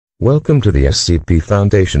Welcome to the SCP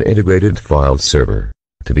Foundation Integrated File Server.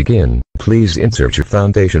 To begin, please insert your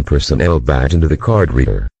Foundation personnel badge into the card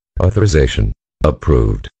reader. Authorization.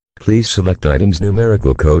 Approved. Please select item's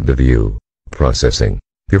numerical code to view. Processing.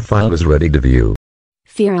 Your file is ready to view.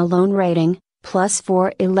 Fear alone rating,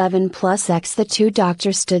 +4 11 + X. The two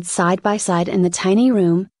doctors stood side by side in the tiny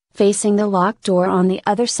room, facing the locked door on the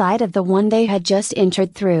other side of the one they had just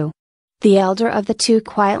entered through. The elder of the two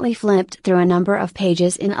quietly flipped through a number of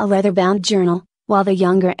pages in a leather-bound journal, while the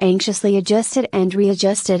younger anxiously adjusted and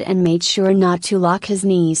readjusted and made sure not to lock his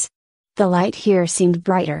knees. The light here seemed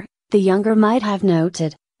brighter, the younger might have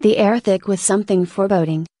noted, the air thick with something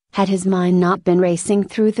foreboding, had his mind not been racing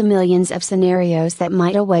through the millions of scenarios that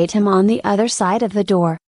might await him on the other side of the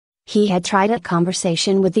door. He had tried a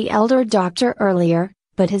conversation with the elder doctor earlier,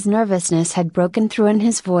 but his nervousness had broken through and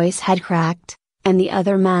his voice had cracked, and the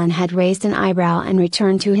other man had raised an eyebrow and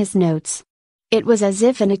returned to his notes. It was as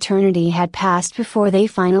if an eternity had passed before they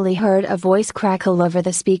finally heard a voice crackle over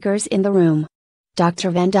the speakers in the room. Dr.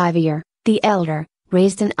 Vandiver, the elder,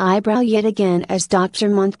 raised an eyebrow yet again as Dr.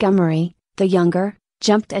 Montgomery, the younger,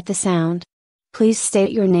 jumped at the sound. Please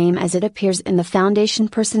state your name as it appears in the Foundation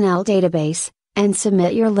personnel database, and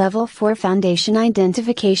submit your Level 4 Foundation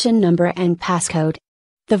identification number and passcode.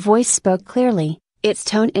 The voice spoke clearly, its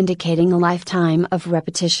tone indicating a lifetime of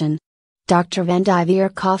repetition. Dr.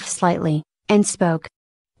 Vandiver coughed slightly, and spoke.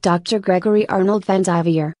 Dr. Gregory Arnold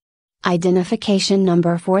Vandiver. Identification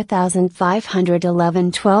number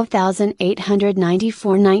 4511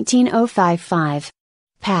 12894 19055.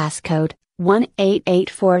 Passcode,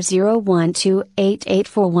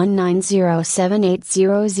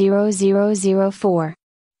 188401288419078000004.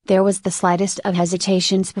 There was the slightest of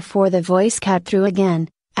hesitations before the voice cut through again,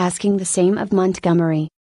 asking the same of Montgomery.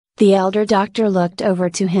 The elder doctor looked over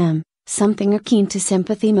to him, something akin to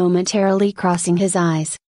sympathy momentarily crossing his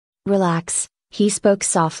eyes. Relax, he spoke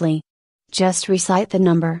softly. Just recite the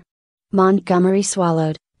number. Montgomery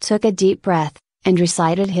swallowed, took a deep breath, and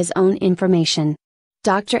recited his own information.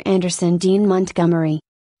 Dr. Anderson Dean Montgomery.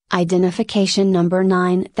 Identification number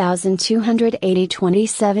 9280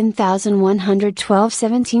 27112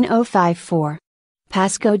 17054.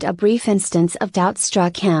 Passcode. A brief instance of doubt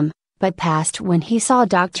struck him, but passed when he saw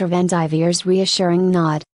Dr. Vandiver's reassuring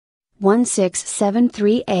nod.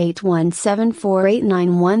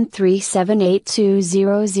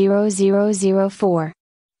 167381748913782000004.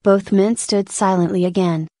 Both men stood silently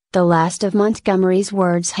again, the last of Montgomery's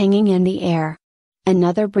words hanging in the air.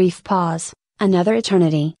 Another brief pause, another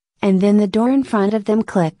eternity, and then the door in front of them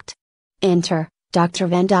clicked. Enter, Dr.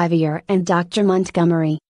 Vandiver and Dr.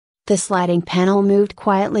 Montgomery. The sliding panel moved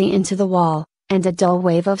quietly into the wall, and a dull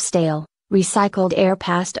wave of stale, recycled air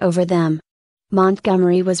passed over them.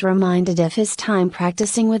 Montgomery was reminded of his time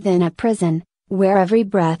practicing within a prison, where every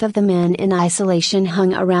breath of the men in isolation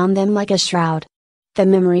hung around them like a shroud. The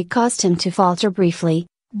memory caused him to falter briefly,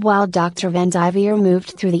 while Dr. Vandiver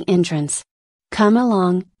moved through the entrance. Come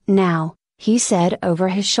along, now, he said over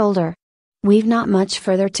his shoulder. We've not much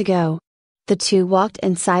further to go. The two walked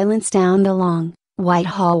in silence down the long, white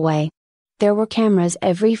hallway. There were cameras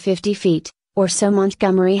every 50 feet, or so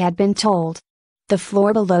Montgomery had been told. The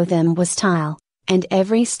floor below them was tile, and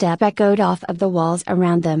every step echoed off of the walls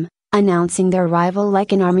around them, announcing their arrival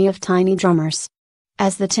like an army of tiny drummers.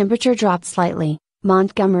 As the temperature dropped slightly,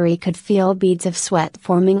 Montgomery could feel beads of sweat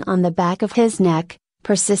forming on the back of his neck,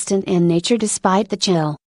 persistent in nature despite the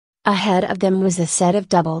chill. Ahead of them was a set of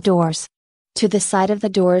double doors. To the side of the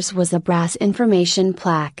doors was a brass information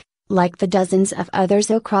plaque, like the dozens of others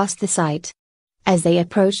across the site. As they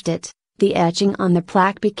approached it, the etching on the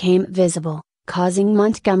plaque became visible, causing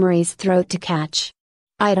Montgomery's throat to catch.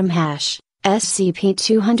 Item hash,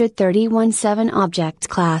 SCP-231-7 Object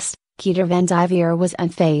Class, Dr. Vandiver was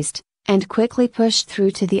unfazed, and quickly pushed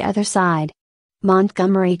through to the other side.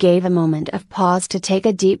 Montgomery gave a moment of pause to take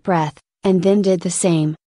a deep breath, and then did the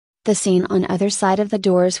same. The scene on either side of the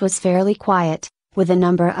doors was fairly quiet, with a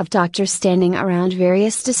number of doctors standing around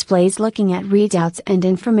various displays looking at readouts and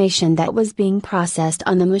information that was being processed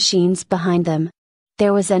on the machines behind them.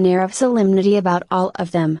 There was an air of solemnity about all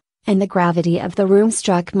of them, and the gravity of the room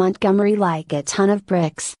struck Montgomery like a ton of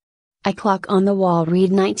bricks. A clock on the wall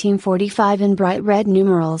read 1945 in bright red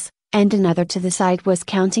numerals, and another to the side was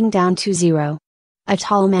counting down to 0. A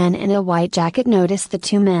tall man in a white jacket noticed the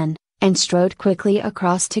two men, and strode quickly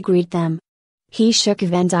across to greet them. He shook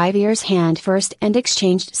Vandiver's hand first and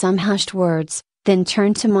exchanged some hushed words, then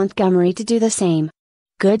turned to Montgomery to do the same.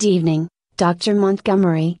 Good evening, Dr.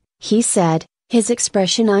 Montgomery, he said, his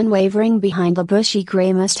expression unwavering behind a bushy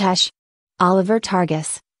gray mustache. Oliver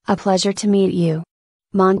Targus, a pleasure to meet you.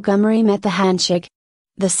 Montgomery met the handshake.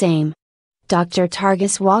 The same. Dr.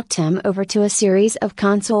 Targus walked him over to a series of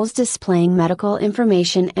consoles displaying medical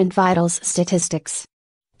information and vitals statistics.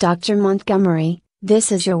 Dr. Montgomery,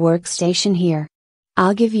 this is your workstation here.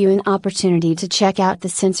 I'll give you an opportunity to check out the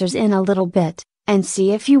sensors in a little bit, and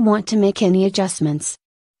see if you want to make any adjustments.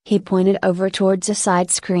 He pointed over towards a side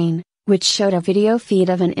screen, which showed a video feed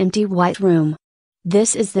of an empty white room.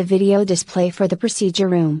 This is the video display for the procedure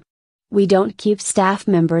room. We don't keep staff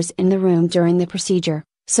members in the room during the procedure,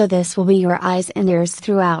 so this will be your eyes and ears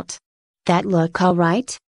throughout. That look all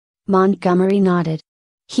right? Montgomery nodded.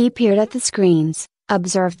 He peered at the screens,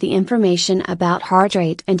 observed the information about heart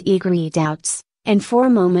rate and EEG readouts, and for a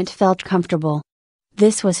moment felt comfortable.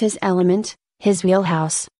 This was his element, his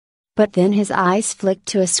wheelhouse. But then his eyes flicked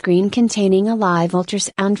to a screen containing a live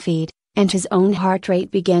ultrasound feed, and his own heart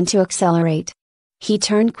rate began to accelerate. He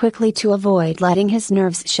turned quickly to avoid letting his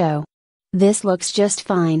nerves show. This looks just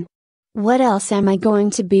fine. What else am I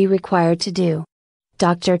going to be required to do?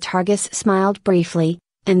 Dr. Targus smiled briefly,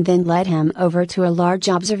 and then led him over to a large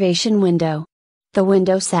observation window. The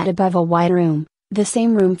window sat above a wide room, the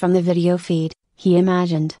same room from the video feed, he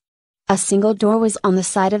imagined. A single door was on the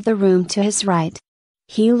side of the room to his right.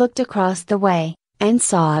 He looked across the way, and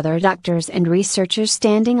saw other doctors and researchers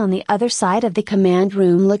standing on the other side of the command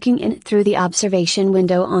room looking in through the observation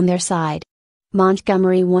window on their side.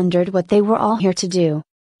 Montgomery wondered what they were all here to do.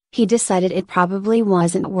 He decided it probably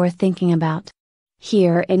wasn't worth thinking about.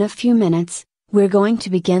 Here in a few minutes, we're going to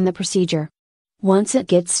begin the procedure. Once it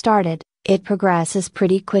gets started, it progresses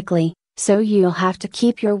pretty quickly, so you'll have to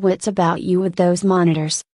keep your wits about you with those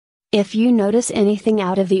monitors. If you notice anything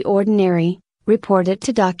out of the ordinary, report it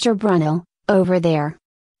to Dr. Brunel, over there.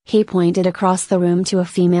 He pointed across the room to a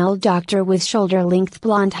female doctor with shoulder-length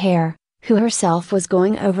blonde hair, who herself was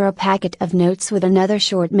going over a packet of notes with another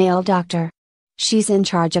short male doctor. She's in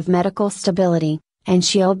charge of medical stability, and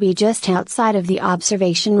she'll be just outside of the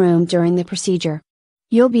observation room during the procedure.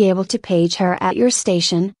 You'll be able to page her at your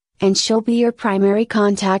station, and she'll be your primary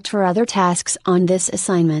contact for other tasks on this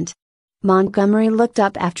assignment. Montgomery looked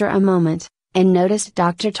up after a moment, and noticed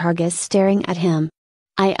Dr. Targus staring at him.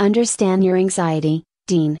 I understand your anxiety,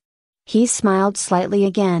 Dean. He smiled slightly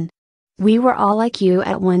again. We were all like you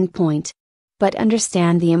at one point. But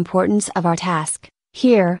understand the importance of our task,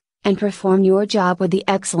 here, and perform your job with the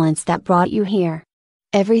excellence that brought you here.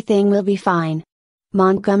 Everything will be fine.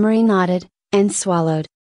 Montgomery nodded, and swallowed.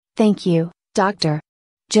 Thank you, Doctor.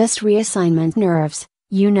 Just reassignment nerves,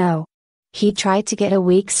 you know. He tried to get a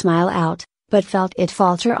weak smile out, but felt it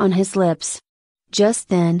falter on his lips. Just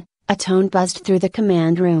then, a tone buzzed through the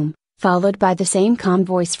command room, followed by the same calm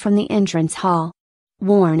voice from the entrance hall.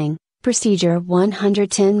 Warning, Procedure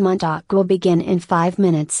 110 Montauk will begin in 5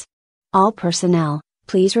 minutes. All personnel,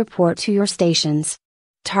 please report to your stations.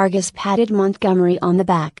 Targus patted Montgomery on the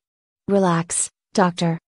back. Relax,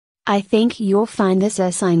 Doctor. I think you'll find this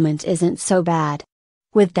assignment isn't so bad.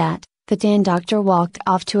 With that, the Dan doctor walked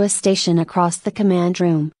off to a station across the command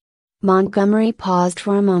room. Montgomery paused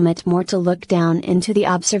for a moment more to look down into the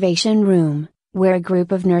observation room, where a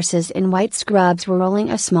group of nurses in white scrubs were rolling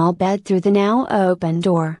a small bed through the now open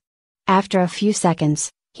door. After a few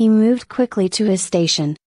seconds, he moved quickly to his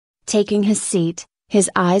station. Taking his seat, his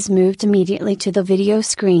eyes moved immediately to the video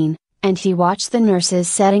screen, and he watched the nurses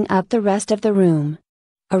setting up the rest of the room.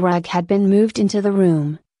 A rug had been moved into the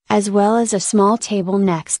room, as well as a small table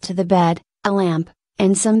next to the bed, a lamp,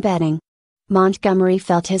 and some bedding. Montgomery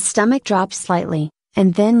felt his stomach drop slightly,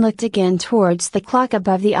 and then looked again towards the clock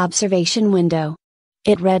above the observation window.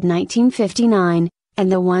 It read 19:59,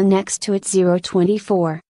 and the one next to it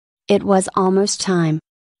 0:24. It was almost time.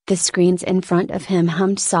 The screens in front of him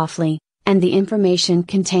hummed softly, and the information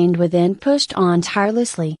contained within pushed on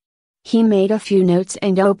tirelessly. He made a few notes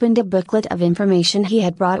and opened a booklet of information he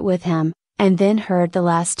had brought with him, and then heard the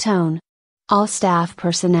last tone. All staff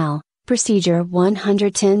personnel, Procedure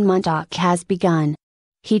 110 Montauk has begun.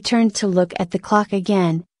 He turned to look at the clock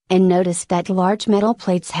again, and noticed that large metal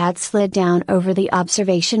plates had slid down over the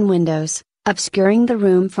observation windows, obscuring the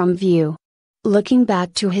room from view. Looking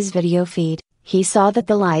back to his video feed, he saw that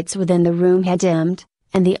the lights within the room had dimmed,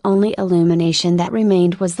 and the only illumination that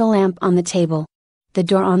remained was the lamp on the table. The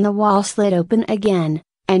door on the wall slid open again,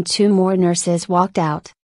 and 2 more nurses walked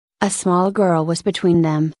out. A small girl was between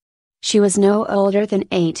them. She was no older than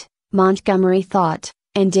 8, Montgomery thought,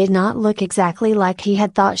 and did not look exactly like he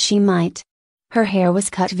had thought she might. Her hair was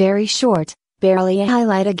cut very short, barely a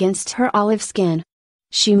highlight against her olive skin.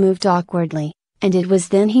 She moved awkwardly, and it was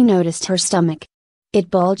then he noticed her stomach. It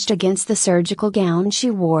bulged against the surgical gown she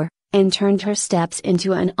wore, and turned her steps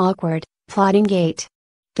into an awkward, plodding gait.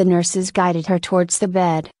 The nurses guided her towards the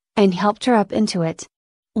bed, and helped her up into it.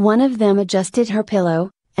 One of them adjusted her pillow,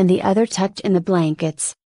 and the other tucked in the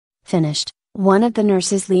blankets. Finished, one of the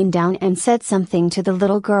nurses leaned down and said something to the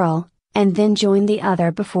little girl, and then joined the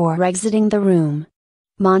other before exiting the room.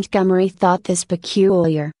 Montgomery thought this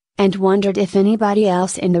peculiar, and wondered if anybody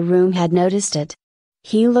else in the room had noticed it.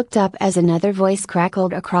 He looked up as another voice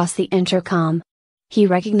crackled across the intercom. He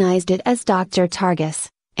recognized it as Dr. Targus,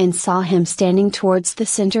 and saw him standing towards the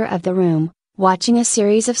center of the room, watching a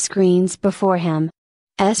series of screens before him.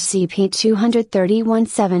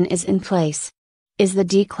 SCP-231-7 is in place. Is the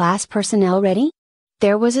D-Class personnel ready?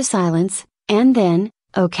 There was a silence, and then,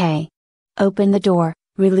 okay. Open the door,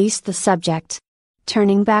 release the subject.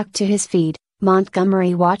 Turning back to his feed,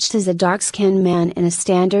 Montgomery watched as a dark-skinned man in a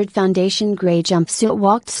standard Foundation gray jumpsuit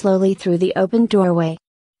walked slowly through the open doorway.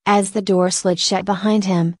 As the door slid shut behind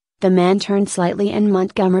him, the man turned slightly and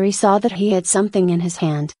Montgomery saw that he had something in his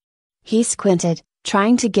hand. He squinted,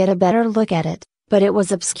 trying to get a better look at it, but it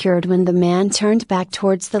was obscured when the man turned back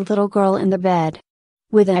towards the little girl in the bed.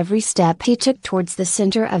 With every step he took towards the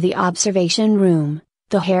center of the observation room,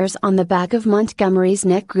 the hairs on the back of Montgomery's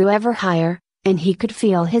neck grew ever higher, and he could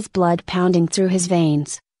feel his blood pounding through his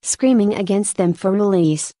veins, screaming against them for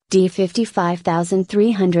release.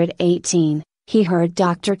 D-55,318, he heard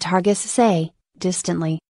Dr. Targus say,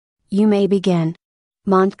 distantly. You may begin.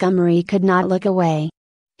 Montgomery could not look away.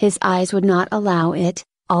 His eyes would not allow it,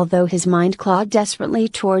 although his mind clawed desperately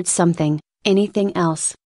towards something, anything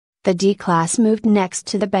else. The D-Class moved next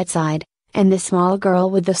to the bedside, and the small girl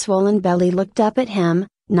with the swollen belly looked up at him,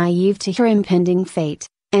 naive to her impending fate,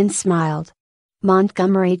 and smiled.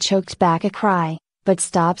 Montgomery choked back a cry, but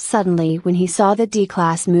stopped suddenly when he saw the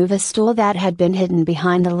D-Class move a stool that had been hidden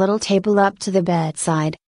behind the little table up to the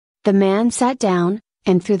bedside. The man sat down,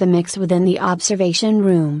 and through the mix within the observation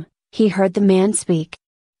room, he heard the man speak.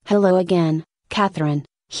 Hello again, Catherine,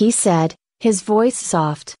 he said, his voice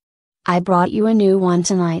soft. I brought you a new one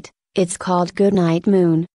tonight, it's called Goodnight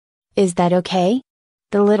Moon. Is that okay?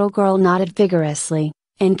 The little girl nodded vigorously,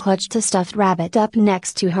 and clutched a stuffed rabbit up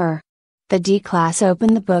next to her. The D-Class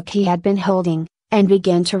opened the book he had been holding, and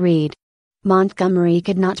began to read. Montgomery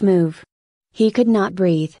could not move. He could not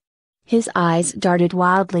breathe. His eyes darted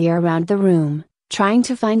wildly around the room, trying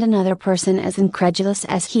to find another person as incredulous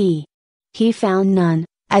as he. He found none,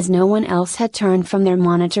 as no one else had turned from their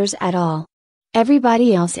monitors at all.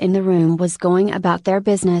 Everybody else in the room was going about their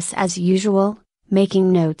business as usual,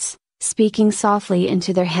 making notes, speaking softly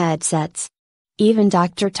into their headsets. Even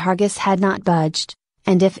Dr. Targus had not budged,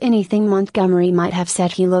 and if anything Montgomery might have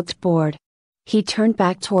said he looked bored. He turned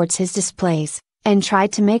back towards his displays, and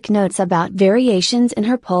tried to make notes about variations in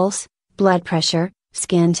her pulse, blood pressure,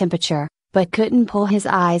 skin temperature, but couldn't pull his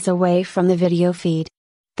eyes away from the video feed.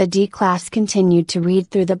 The D-Class continued to read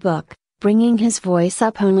through the book, bringing his voice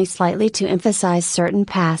up only slightly to emphasize certain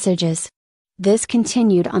passages. This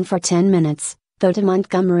continued on for 10 minutes, though to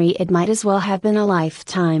Montgomery it might as well have been a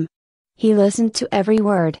lifetime. He listened to every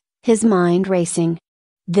word, his mind racing.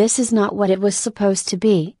 This is not what it was supposed to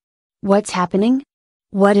be. What's happening?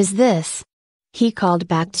 What is this? He called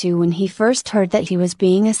back to when he first heard that he was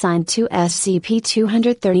being assigned to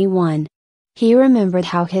SCP-231. He remembered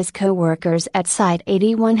how his co-workers at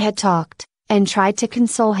Site-81 had talked, and tried to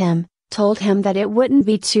console him, told him that it wouldn't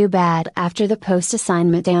be too bad after the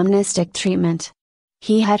post-assignment amnestic treatment.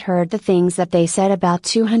 He had heard the things that they said about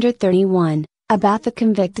 231, about the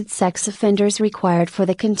convicted sex offenders required for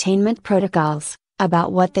the containment protocols,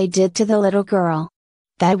 about what they did to the little girl.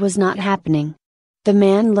 That was not happening. The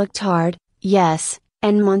man looked hard, yes,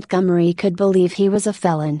 and Montgomery could believe he was a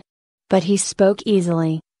felon. But he spoke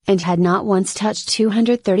easily, and had not once touched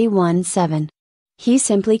 231-7. He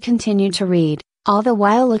simply continued to read, all the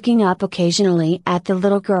while looking up occasionally at the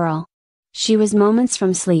little girl. She was moments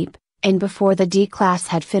from sleep, and before the D-Class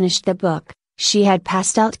had finished the book, she had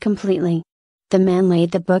passed out completely. The man laid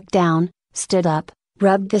the book down, stood up,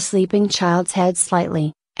 rubbed the sleeping child's head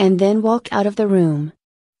slightly, and then walked out of the room.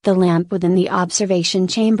 The lamp within the observation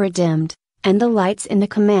chamber dimmed, and the lights in the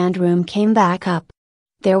command room came back up.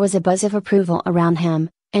 There was a buzz of approval around him,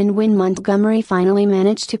 and when Montgomery finally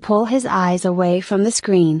managed to pull his eyes away from the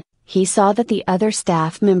screen, he saw that the other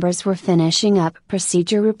staff members were finishing up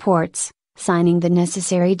procedure reports, signing the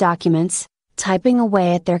necessary documents, typing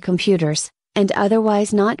away at their computers, and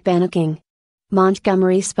otherwise not panicking.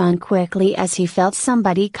 Montgomery spun quickly as he felt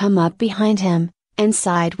somebody come up behind him, and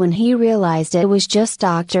sighed when he realized it was just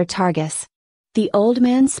Dr. Targus. The old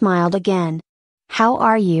man smiled again. How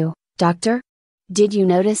are you, Doctor? Did you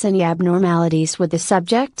notice any abnormalities with the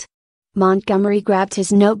subject? Montgomery grabbed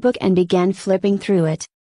his notebook and began flipping through it.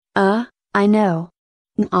 I know.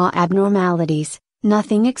 Abnormalities,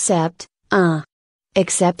 nothing except,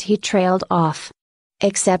 Except he trailed off.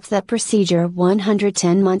 Except that procedure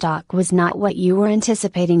 110 Montauk was not what you were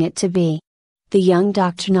anticipating it to be. The young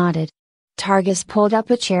doctor nodded. Targus pulled up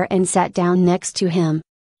a chair and sat down next to him.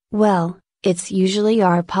 Well, it's usually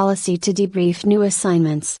our policy to debrief new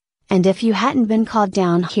assignments, and if you hadn't been called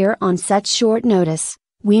down here on such short notice,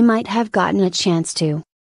 we might have gotten a chance to.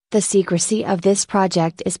 The secrecy of this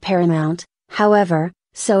project is paramount, however,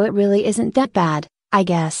 so it really isn't that bad, I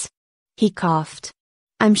guess. He coughed.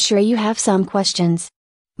 I'm sure you have some questions.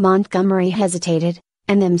 Montgomery hesitated,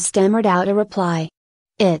 and then stammered out a reply.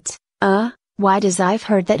 Why does I've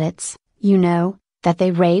heard that it's, that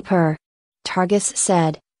they rape her. Targus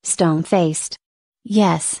said, stone-faced.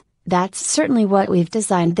 Yes, that's certainly what we've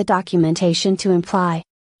designed the documentation to imply.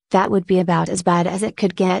 That would be about as bad as it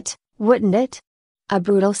could get, wouldn't it? A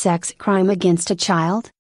brutal sex crime against a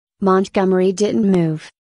child? Montgomery didn't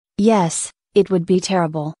move. Yes, it would be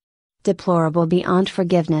terrible. Deplorable beyond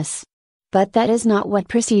forgiveness. But that is not what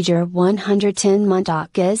Procedure 110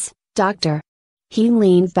 Montauk is, Doctor. He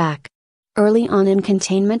leaned back. Early on in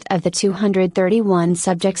containment of the 231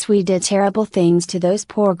 subjects we did terrible things to those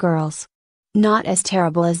poor girls. Not as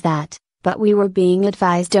terrible as that, but we were being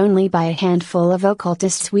advised only by a handful of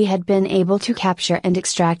occultists we had been able to capture and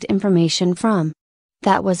extract information from.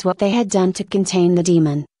 That was what they had done to contain the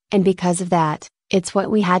demon, and because of that, it's what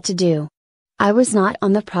we had to do. I was not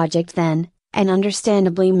on the project then, and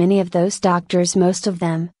understandably many of those doctors, most of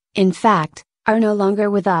them, in fact, are no longer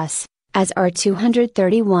with us, as are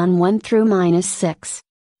 231 1-6.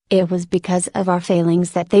 It was because of our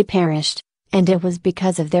failings that they perished, and it was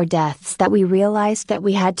because of their deaths that we realized that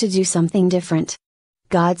we had to do something different.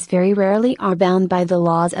 Gods very rarely are bound by the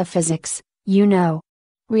laws of physics,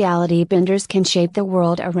 Reality benders can shape the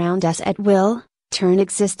world around us at will, turn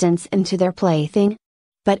existence into their plaything.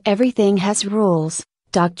 But everything has rules,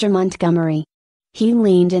 Dr. Montgomery. He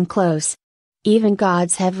leaned in close. Even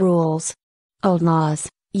gods have rules. Old laws,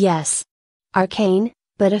 yes. Arcane,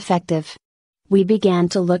 but effective. We began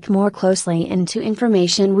to look more closely into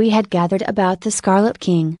information we had gathered about the Scarlet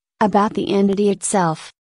King, about the entity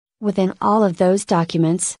itself. Within all of those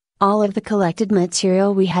documents, all of the collected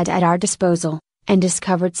material we had at our disposal, and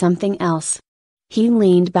discovered something else. He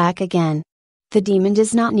leaned back again. The demon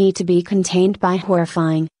does not need to be contained by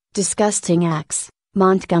horrifying, disgusting acts,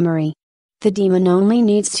 Montgomery. The demon only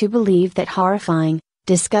needs to believe that horrifying,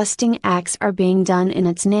 disgusting acts are being done in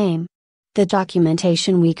its name. The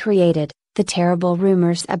documentation we created, the terrible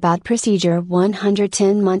rumors about Procedure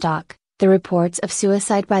 110 Montauk, the reports of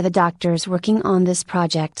suicide by the doctors working on this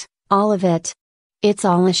project, all of it. It's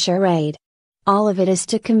all a charade. All of it is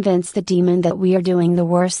to convince the demon that we are doing the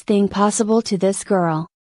worst thing possible to this girl.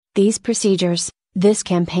 These procedures, this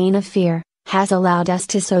campaign of fear, has allowed us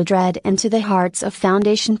to sow dread into the hearts of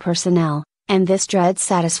Foundation personnel, and this dread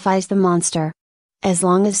satisfies the monster. As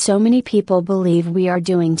long as so many people believe we are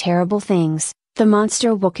doing terrible things, the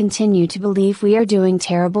monster will continue to believe we are doing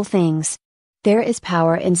terrible things. There is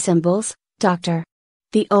power in symbols, Doctor.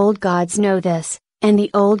 The old gods know this, and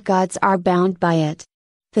the old gods are bound by it.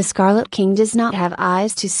 The Scarlet King does not have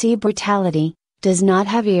eyes to see brutality, does not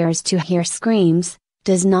have ears to hear screams,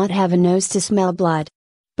 does not have a nose to smell blood.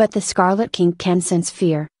 But the Scarlet King can sense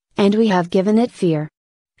fear, and we have given it fear.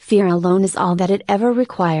 Fear alone is all that it ever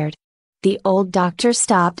required. The old doctor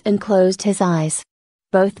stopped and closed his eyes.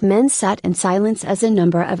 Both men sat in silence as a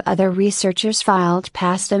number of other researchers filed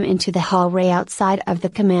past them into the hallway outside of the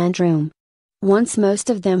command room. Once most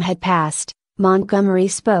of them had passed, Montgomery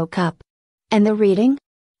spoke up. And the reading?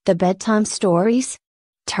 The bedtime stories?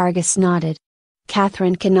 Targus nodded.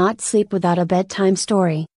 Catherine cannot sleep without a bedtime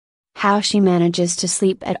story. How she manages to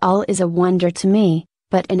sleep at all is a wonder to me,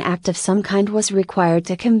 but an act of some kind was required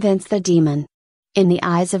to convince the demon. In the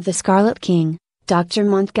eyes of the Scarlet King, Dr.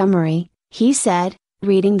 Montgomery, he said,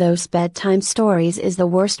 reading those bedtime stories is the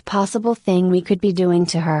worst possible thing we could be doing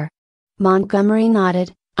to her. Montgomery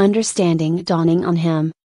nodded, understanding dawning on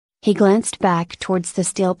him. He glanced back towards the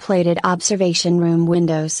steel-plated observation room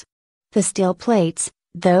windows. The steel plates,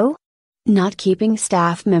 though? Not keeping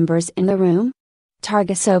staff members in the room?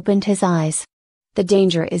 Targus opened his eyes. The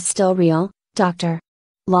danger is still real, Doctor.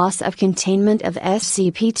 Loss of containment of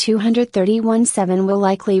SCP-231-7 will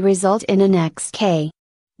likely result in an XK.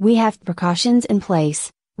 We have precautions in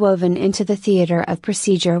place, woven into the theater of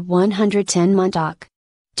Procedure 110 Montauk.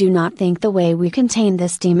 Do not think the way we contain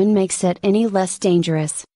this demon makes it any less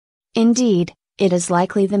dangerous. Indeed, it is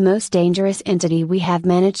likely the most dangerous entity we have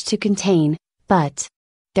managed to contain, but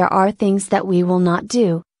there are things that we will not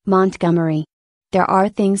do, Montgomery. There are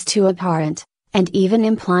things too abhorrent, and even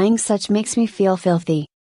implying such makes me feel filthy.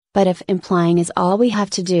 But if implying is all we have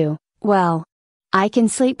to do, well, I can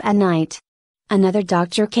sleep at night. Another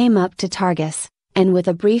doctor came up to Targus, and with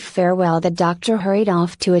a brief farewell the doctor hurried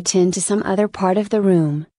off to attend to some other part of the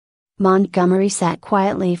room. Montgomery sat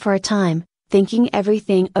quietly for a time, thinking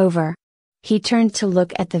everything over. He turned to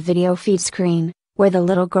look at the video feed screen, where the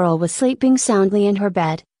little girl was sleeping soundly in her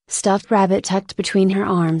bed, stuffed rabbit tucked between her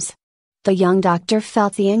arms. The young doctor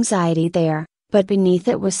felt the anxiety there, but beneath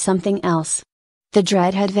it was something else. The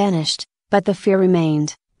dread had vanished, but the fear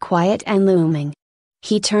remained, quiet and looming.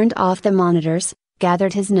 He turned off the monitors,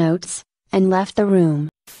 gathered his notes, and left the room.